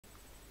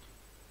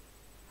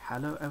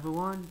Hello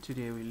everyone,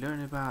 today we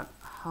learn about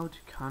how to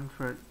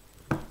convert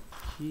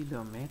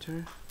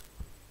kilometer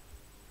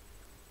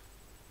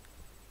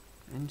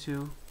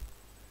into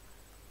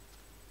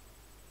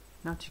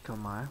nautical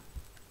mile.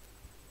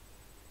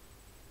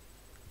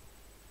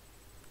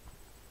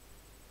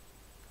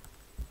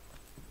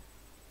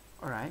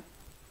 Alright,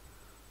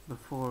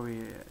 before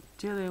we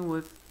dealing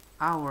with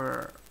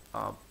our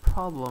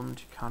problem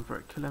to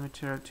convert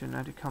kilometer to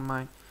nautical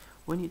mile,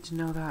 we need to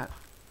know that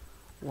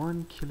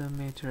 1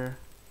 kilometer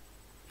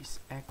is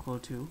equal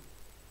to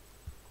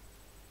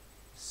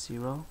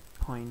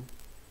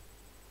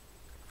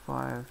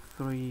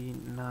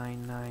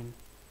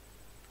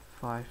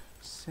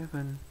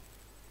 0.539957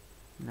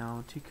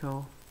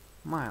 nautical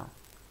mile.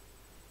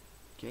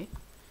 Okay,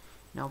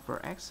 now for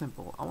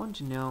example, I want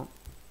to know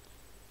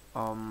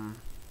how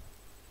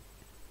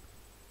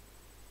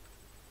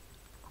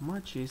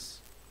much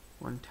is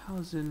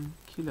 1000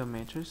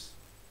 kilometers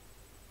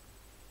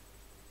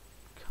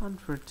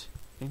convert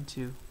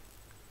into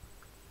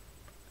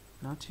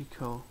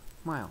nautical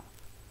mile.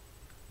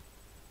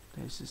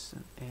 This is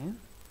an N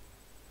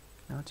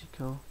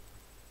nautical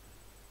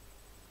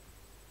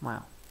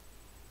mile.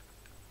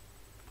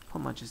 How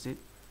much is it?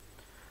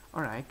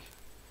 Alright,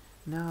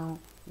 now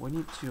we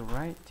need to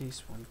write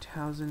this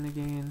 1000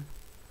 again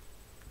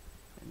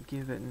and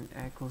give it an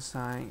equal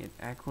sign. It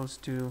equals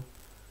to,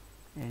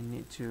 and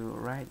need to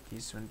write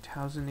this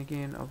 1000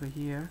 again over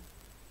here,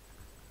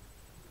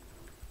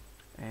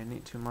 and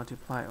need to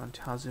multiply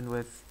 1000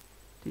 with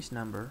this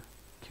number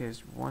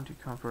because we want to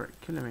convert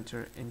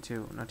kilometer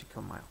into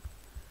nautical mile.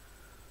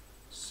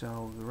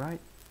 So we write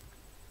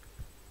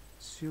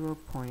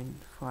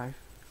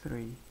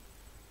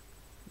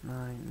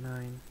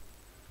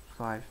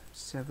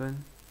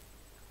 0.539957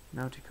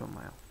 nautical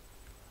mile.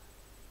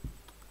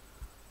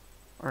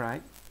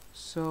 Alright,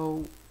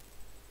 so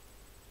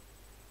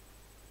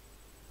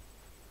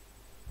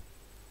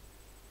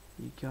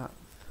you got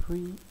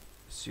 30,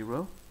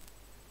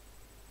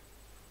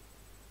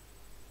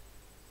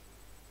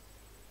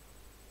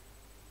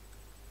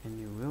 and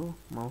you will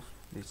move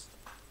this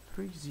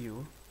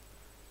 30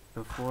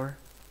 before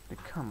the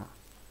comma.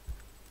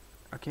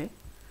 Okay,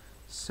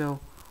 so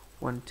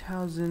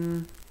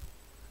 1000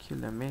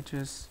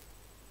 kilometers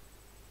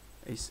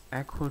is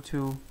equal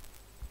to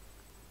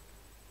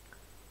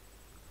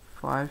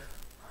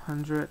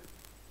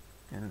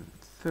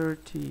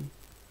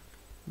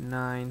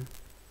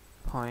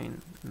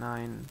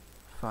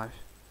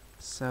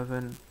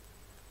 539.957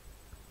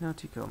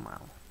 nautical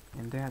mile.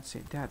 And that's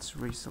it. That's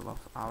the result of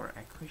our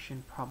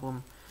equation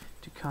problem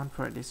to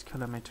convert this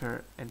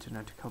kilometer into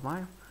nautical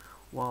mile.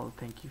 Well,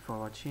 thank you for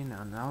watching,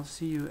 and I'll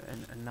see you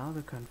in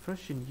another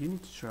conversion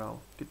unit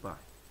tutorial. Goodbye.